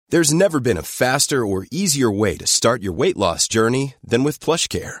There's never been a faster or easier way to start your weight loss journey than with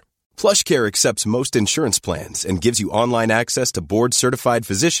PlushCare. PlushCare accepts most insurance plans and gives you online access to board-certified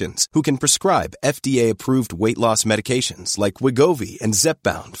physicians who can prescribe FDA-approved weight loss medications like Wegovy and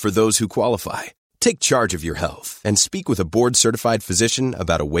Zepbound for those who qualify. Take charge of your health and speak with a board-certified physician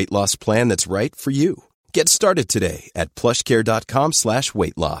about a weight loss plan that's right for you. Get started today at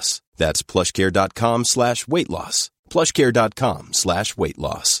plushcare.com/weight loss. That's plushcare.com/weight loss. plushcare.com/weight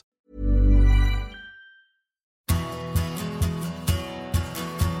loss.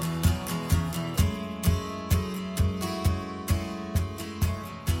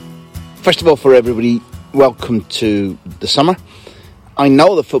 First of all, for everybody, welcome to the summer. I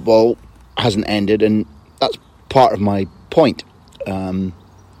know the football hasn't ended, and that's part of my point.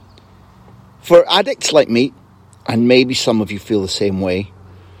 For addicts like me, and maybe some of you feel the same way,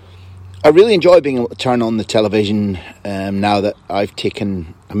 I really enjoy being able to turn on the television now that I've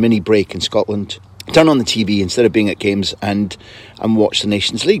taken a mini break in Scotland. Turn on the TV instead of being at games and watch the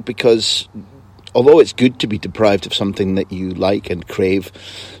Nations League, because although it's good to be deprived of something that you like and crave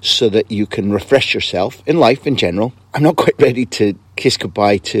so that you can refresh yourself in life in general, I'm not quite ready to kiss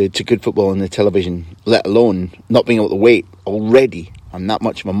goodbye to good football on the television, let alone not being able to wait already. I'm that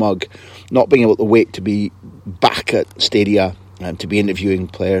much of a mug. Not being able to wait to be back at stadia and to be interviewing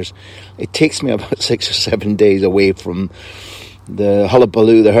players. It takes me about 6 or 7 days away from the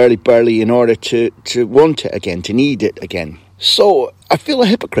hullabaloo, the hurly-burly, in order to want it again, to need it again. So I feel a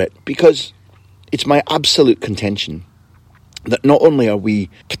hypocrite, because it's my absolute contention that not only are we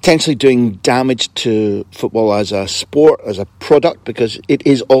potentially doing damage to football as a sport, as a product, because it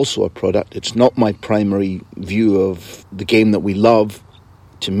is also a product. It's not my primary view of the game that we love.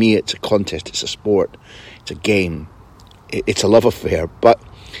 To me, it's a contest, it's a sport, it's a game, it's a love affair. But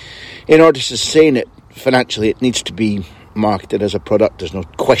in order to sustain it financially, it needs to be marketed as a product. There's no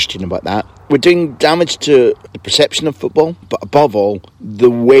question about that. We're doing damage to the perception of football, but above all, the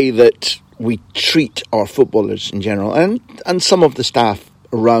way that we treat our footballers in general, and some of the staff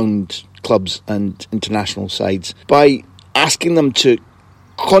around clubs and international sides, by asking them to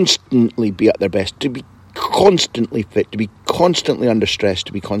constantly be at their best, to be constantly fit, to be constantly under stress,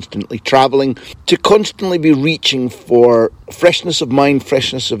 to be constantly travelling, to constantly be reaching for freshness of mind,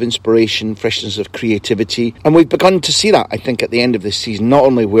 freshness of inspiration, freshness of creativity. And we've begun to see that, I think, at the end of this season, not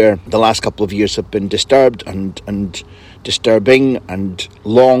only where the last couple of years have been disturbed and disturbing and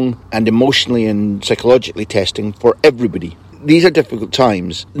long and emotionally and psychologically testing for everybody. These are difficult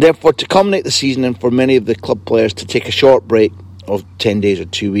times. Therefore, to culminate the season and for many of the club players to take a short break of 10 days or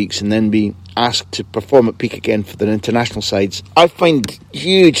 2 weeks and then be asked to perform at peak again for their international sides, I find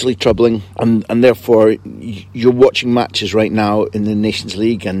hugely troubling, and therefore you're watching matches right now in the Nations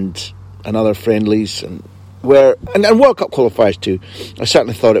League and other friendlies and World Cup qualifiers too. I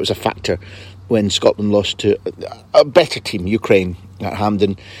certainly thought it was a factor when Scotland lost to a better team, Ukraine, at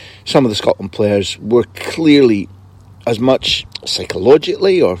Hampden. Some of the Scotland players were clearly as much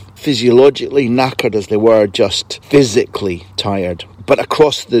psychologically or physiologically knackered as they were just physically tired. But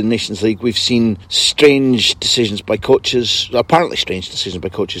across the Nations League, we've seen strange decisions by coaches, apparently strange decisions by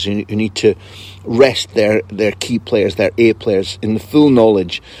coaches who need to rest their key players, their A players, in the full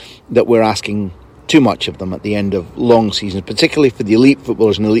knowledge that we're asking too much of them at the end of long seasons, particularly for the elite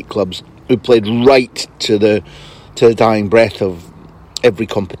footballers and elite clubs who played right to the dying breath of every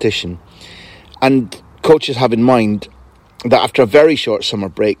competition. And coaches have in mind that after a very short summer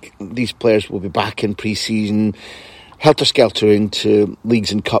break, these players will be back in pre-season, helter-skeltering to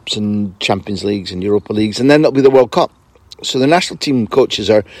leagues and cups and Champions Leagues and Europa Leagues, and then there'll be the World Cup. So the national team coaches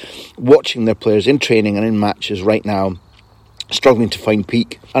are watching their players in training and in matches right now, struggling to find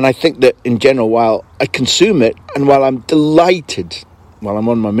peak. And I think that in general, while I consume it, and while I'm delighted, while I'm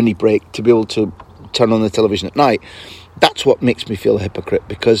on my mini break, to be able to turn on the television at night, that's what makes me feel a hypocrite,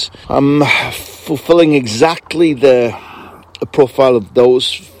 because I'm fulfilling exactly the profile of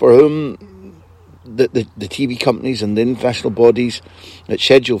those for whom the TV companies and the international bodies that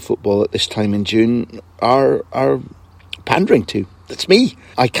schedule football at this time in June are pandering to. That's me.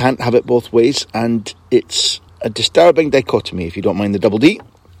 I can't have it both ways, and it's a disturbing dichotomy, if you don't mind the double D.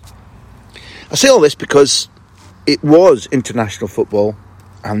 I say all this because it was international football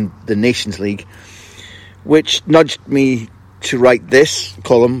and the Nations League which nudged me to write this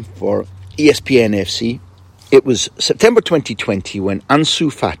column for ESPN FC. It was September 2020 when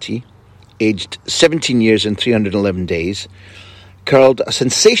Ansu Fati, aged 17 years and 311 days, curled a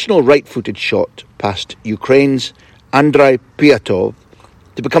sensational right-footed shot past Ukraine's Andrei Piatov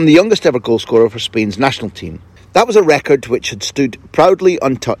to become the youngest ever goalscorer for Spain's national team. That was a record which had stood proudly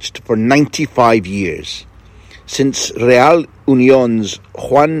untouched for 95 years. since Real Union's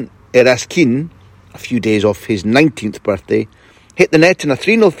Juan Eraskin, a few days off his 19th birthday, hit the net in a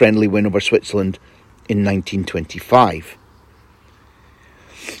 3-0 friendly win over Switzerland in 1925.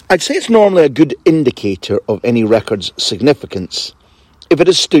 I'd say it's normally a good indicator of any record's significance if it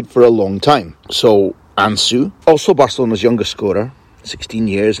has stood for a long time. So Ansu, also Barcelona's youngest scorer, 16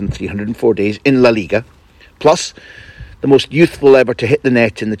 years and 304 days in La Liga, plus the most youthful ever to hit the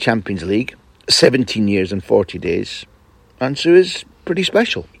net in the Champions League, 17 years and 40 days. Ansu is pretty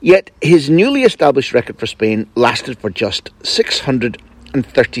special. Yet his newly established record for Spain lasted for just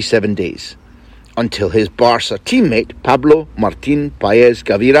 637 days, until his Barca teammate Pablo Martín Páez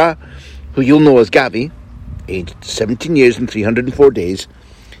Gavira, who you'll know as Gavi, aged 17 years and 304 days,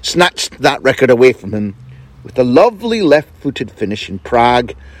 snatched that record away from him with a lovely left-footed finish in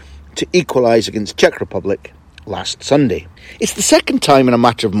Prague to equalise against Czech Republic last Sunday. It's the second time in a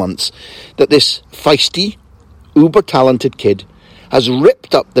matter of months that this feisty, uber-talented kid has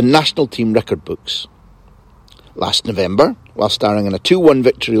ripped up the national team record books. Last November, while starring in a 2-1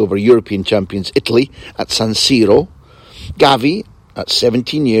 victory over European champions Italy at San Siro, Gavi, at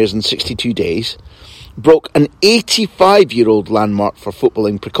 17 years and 62 days, broke an 85-year-old landmark for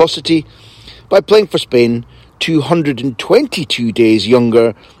footballing precocity by playing for Spain 222 days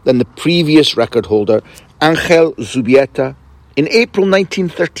younger than the previous record holder, Ángel Zubieta, in April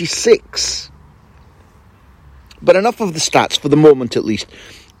 1936. But enough of the stats for the moment at least,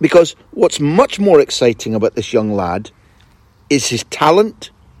 because what's much more exciting about this young lad is his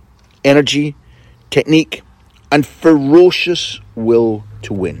talent, energy, technique, and ferocious will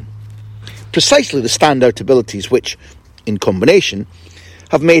to win. Precisely the standout abilities which, in combination,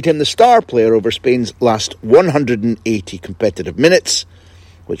 have made him the star player over Spain's last 180 competitive minutes,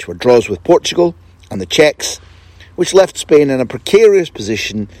 which were draws with Portugal and the Czechs, which left Spain in a precarious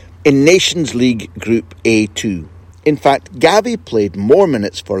position in Nations League Group A2. In fact, Gavi played more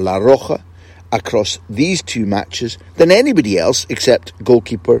minutes for La Roja across these two matches than anybody else except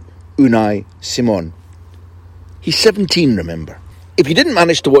goalkeeper Unai Simon. He's 17, remember. If you didn't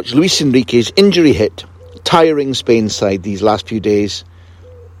manage to watch Luis Enrique's injury-hit, tiring Spain side these last few days,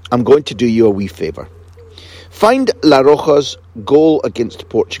 I'm going to do you a wee favour. Find La Roja's goal against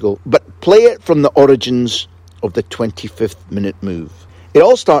Portugal, but play it from the origins of the 25th minute move. It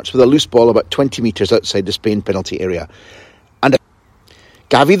all starts with a loose ball about 20 metres outside the Spain penalty area. And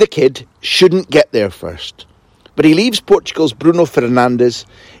Gavi the kid shouldn't get there first, but he leaves Portugal's Bruno Fernandes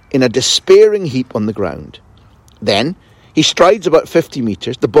in a despairing heap on the ground. Then he strides about 50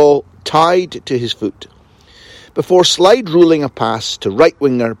 metres, the ball tied to his foot, before slide ruling a pass to right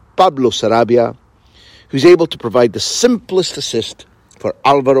winger Pablo Sarabia, who's able to provide the simplest assist for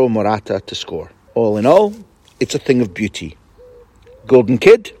Alvaro Morata to score. All in all, it's a thing of beauty. Golden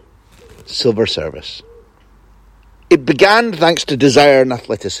kid, silver service. It began thanks to desire and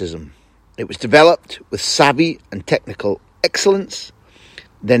athleticism. It was developed with savvy and technical excellence,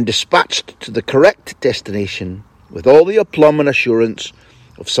 then dispatched to the correct destination with all the aplomb and assurance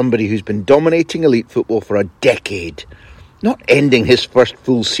of somebody who's been dominating elite football for a decade, not ending his first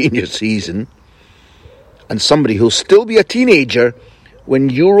full senior season, and somebody who'll still be a teenager when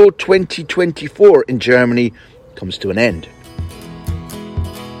Euro 2024 in Germany comes to an end.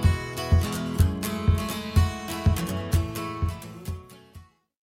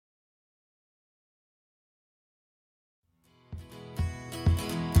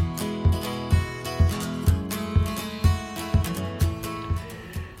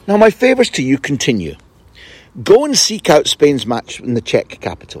 Now my favours to you continue. Go and seek out Spain's match in the Czech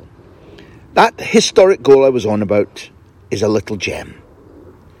capital. That historic goal I was on about is a little gem.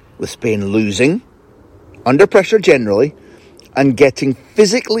 With Spain losing, under pressure generally, and getting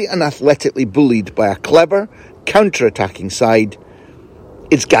physically and athletically bullied by a clever, counter-attacking side,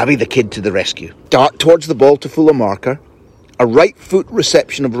 it's Gavi the kid to the rescue. Dart towards the ball to fool a marker, a right foot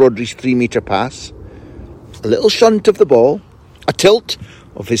reception of Rodri's 3-metre pass, a little shunt of the ball, a tilt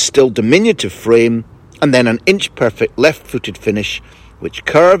of his still diminutive frame, and then an inch-perfect left-footed finish which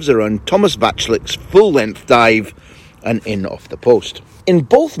curves around Thomas Vaclik's full-length dive and in off the post. In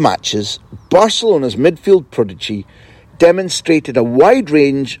both matches, Barcelona's midfield prodigy demonstrated a wide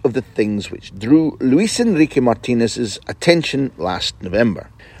range of the things which drew Luis Enrique Martinez's attention last November.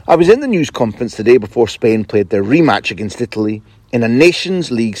 I was in the news conference the day before Spain played their rematch against Italy in a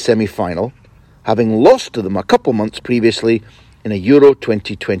Nations League semi-final, having lost to them a couple months previously in a Euro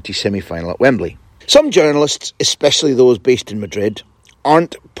 2020 semi-final at Wembley. Some journalists, especially those based in Madrid,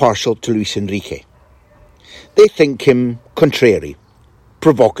 aren't partial to Luis Enrique. They think him contrary,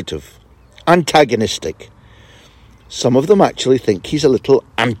 provocative, antagonistic. Some of them actually think he's a little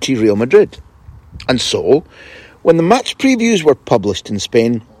anti-Real Madrid. And so, When the match previews were published in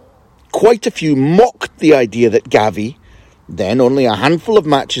Spain, quite a few mocked the idea that Gavi, then only a handful of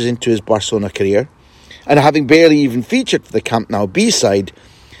matches into his Barcelona career, and having barely even featured for the Camp Nou B-side,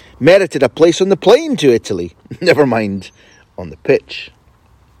 merited a place on the plane to Italy, never mind on the pitch.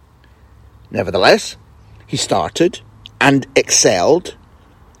 Nevertheless, he started and excelled.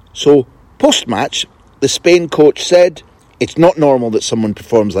 So, post-match, the Spain coach said, "It's not normal that someone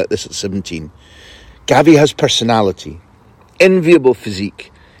performs like this at 17. Gavi has personality, enviable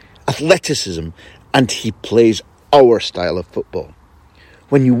physique, athleticism, and he plays our style of football.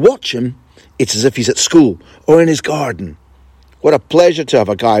 When you watch him, it's as if he's at school or in his garden. What a pleasure to have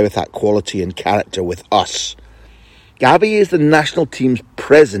a guy with that quality and character with us. Gavi is the national team's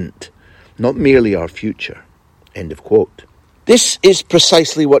present, not merely our future." End of quote. This is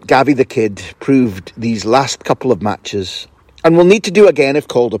precisely what Gavi the Kid proved these last couple of matches, and will need to do again if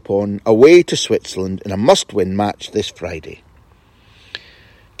called upon, away to Switzerland in a must-win match this Friday.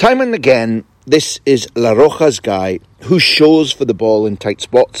 Time and again, this is La Roja's guy who shows for the ball in tight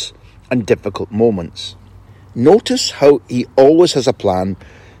spots and difficult moments. Notice how he always has a plan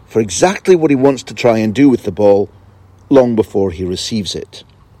for exactly what he wants to try and do with the ball long before he receives it.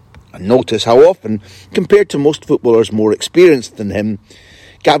 And notice how often, compared to most footballers more experienced than him,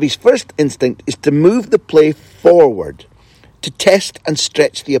 Gavi's first instinct is to move the play forward, to test and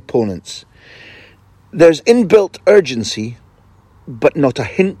stretch the opponents. There's inbuilt urgency, but not a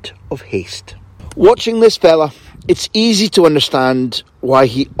hint of haste. Watching this fella, it's easy to understand why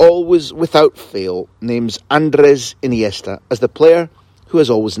he always, without fail, names Andres Iniesta as the player who has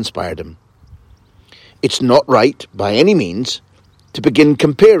always inspired him. It's not right, by any means, to begin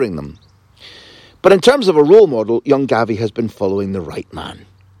comparing them. But in terms of a role model, young Gavi has been following the right man.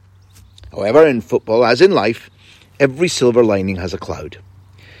 However, in football, as in life, every silver lining has a cloud.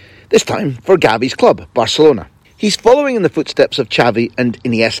 This time for Gavi's club, Barcelona. He's following in the footsteps of Xavi and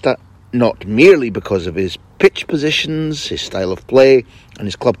Iniesta, not merely because of his pitch positions, his style of play, and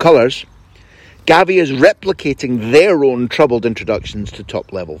his club colours. Gavi is replicating their own troubled introductions to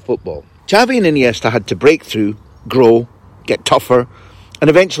top-level football. Xavi and Iniesta had to break through, grow, get tougher, and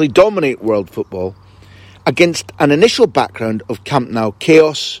eventually dominate world football against an initial background of Camp Nou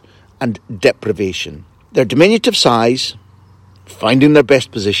chaos and deprivation. Their diminutive size, finding their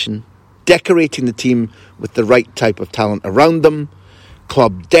best position, decorating the team with the right type of talent around them,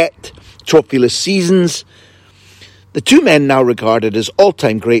 club debt, trophyless seasons. The two men now regarded as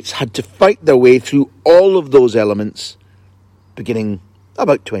all-time greats had to fight their way through all of those elements beginning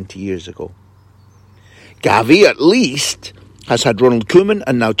about 20 years ago. Gavi, at least, has had Ronald Koeman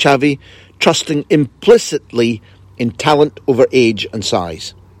and now Xavi trusting implicitly in talent over age and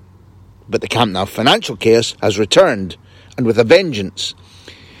size. But the Camp Nou financial chaos has returned, and with a vengeance,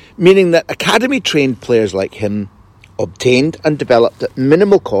 meaning that academy-trained players like him, obtained and developed at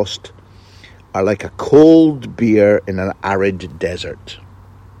minimal cost, are like a cold beer in an arid desert.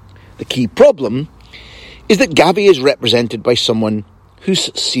 The key problem is that Gavi is represented by someone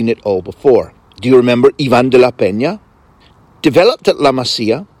who's seen it all before. Do you remember Ivan de la Peña? Developed at La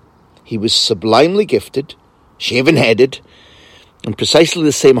Masia, he was sublimely gifted, shaven-headed, and precisely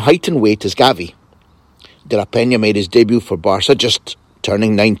the same height and weight as Gavi. De la Peña made his debut for Barca, just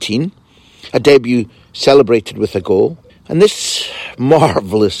turning 19, a debut celebrated with a goal. And this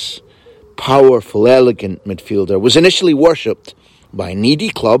marvellous, powerful, elegant midfielder was initially worshipped by a needy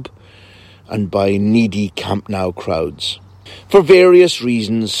club and by needy Camp Nou crowds. For various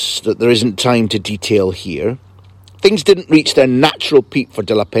reasons that there isn't time to detail here, things didn't reach their natural peak for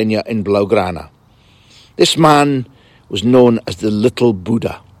De La Peña in Blaugrana. This man was known as the Little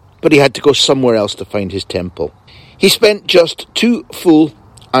Buddha, but he had to go somewhere else to find his temple. He spent just 2 full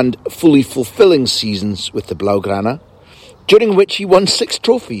and fully fulfilling seasons with the Blaugrana, during which he won 6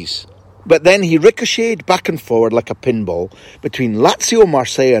 trophies. But then he ricocheted back and forward like a pinball between Lazio,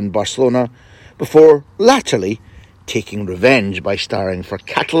 Marseille and Barcelona, before latterly taking revenge by starring for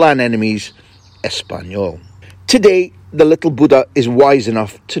Catalan enemies Espanyol. Today, the Little Buddha is wise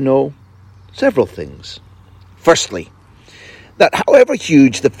enough to know several things. Firstly, that however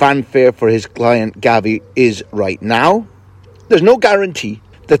huge the fanfare for his client Gavi is right now, there's no guarantee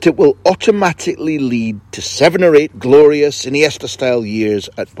that it will automatically lead to 7 or 8 glorious Iniesta-style years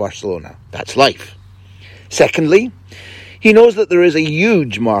at Barcelona. That's life. Secondly, he knows that there is a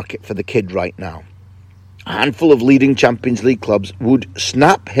huge market for the kid right now. A handful of leading Champions League clubs would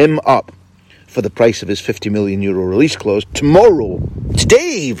snap him up for the price of his €50 million release clause tomorrow,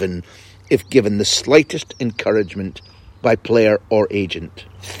 today even, if given the slightest encouragement by player or agent.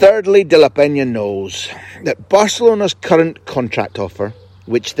 Thirdly, De La Peña knows that Barcelona's current contract offer,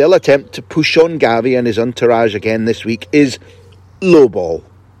 which they'll attempt to push on Gavi and his entourage again this week, is lowball,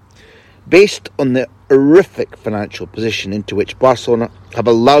 based on the horrific financial position into which Barcelona have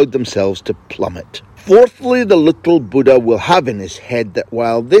allowed themselves to plummet. Fourthly, the little Buddha will have in his head that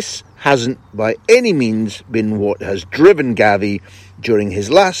while this hasn't by any means been what has driven Gavi during his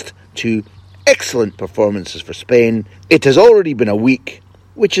last two excellent performances for Spain, it has already been a week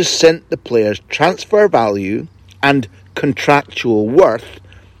which has sent the player's transfer value and contractual worth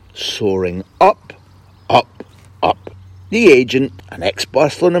soaring up, up, up. The agent, an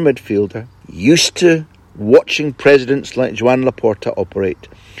ex-Barcelona midfielder, used to watching presidents like Joan Laporta operate,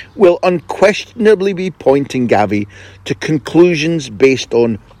 will unquestionably be pointing Gavi to conclusions based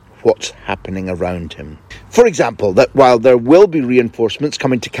on what's happening around him. For example, that while there will be reinforcements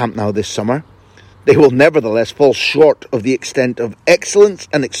coming to Camp Nou this summer, they will nevertheless fall short of the extent of excellence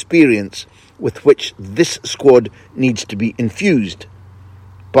and experience with which this squad needs to be infused.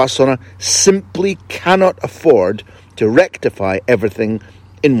 Barcelona simply cannot afford to rectify everything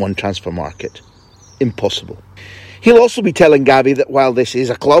in one transfer market. Impossible. He'll also be telling Gavi that while this is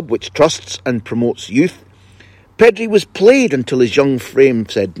a club which trusts and promotes youth, Pedri was played until his young frame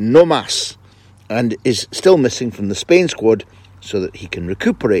said no mas and is still missing from the Spain squad so that he can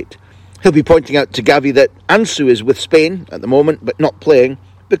recuperate. He'll be pointing out to Gavi that Ansu is with Spain at the moment but not playing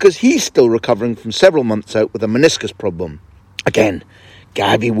because he's still recovering from several months out with a meniscus problem. Again,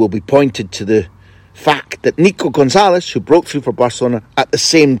 Gavi will be pointed to the fact that Nico Gonzalez, who broke through for Barcelona at the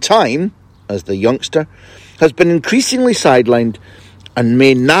same time as the youngster, has been increasingly sidelined and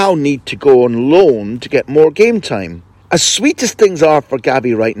may now need to go on loan to get more game time. As sweet as things are for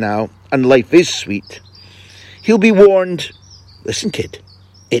Gavi right now, and life is sweet, he'll be warned, listen kid,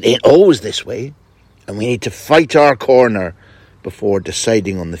 it ain't always this way, and we need to fight our corner before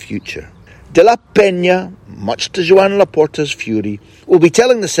deciding on the future. De La Peña, much to Joan Laporta's fury, will be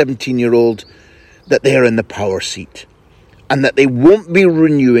telling the 17-year-old that they are in the power seat and that they won't be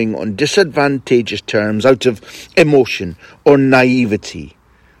renewing on disadvantageous terms out of emotion or naivety,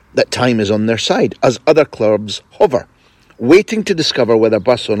 that time is on their side as other clubs hover, waiting to discover whether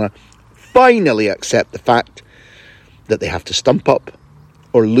Barcelona finally accept the fact that they have to stump up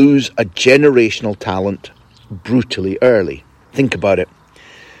or lose a generational talent brutally early. Think about it.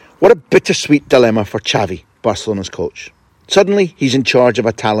 What a bittersweet dilemma for Xavi, Barcelona's coach. Suddenly, he's in charge of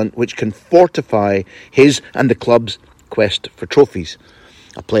a talent which can fortify his and the club's quest for trophies.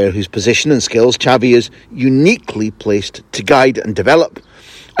 A player whose position and skills Xavi is uniquely placed to guide and develop,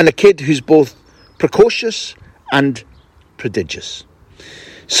 and a kid who's both precocious and prodigious.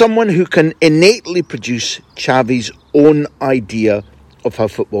 Someone who can innately produce Xavi's own idea of how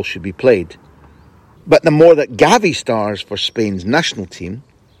football should be played. But the more that Gavi stars for Spain's national team,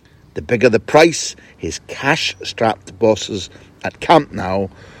 the bigger the price his cash-strapped bosses at Camp Nou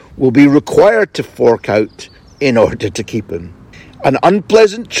will be required to fork out in order to keep him. An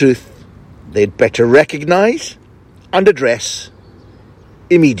unpleasant truth they'd better recognise and address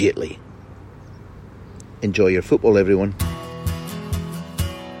immediately. Enjoy your football, everyone.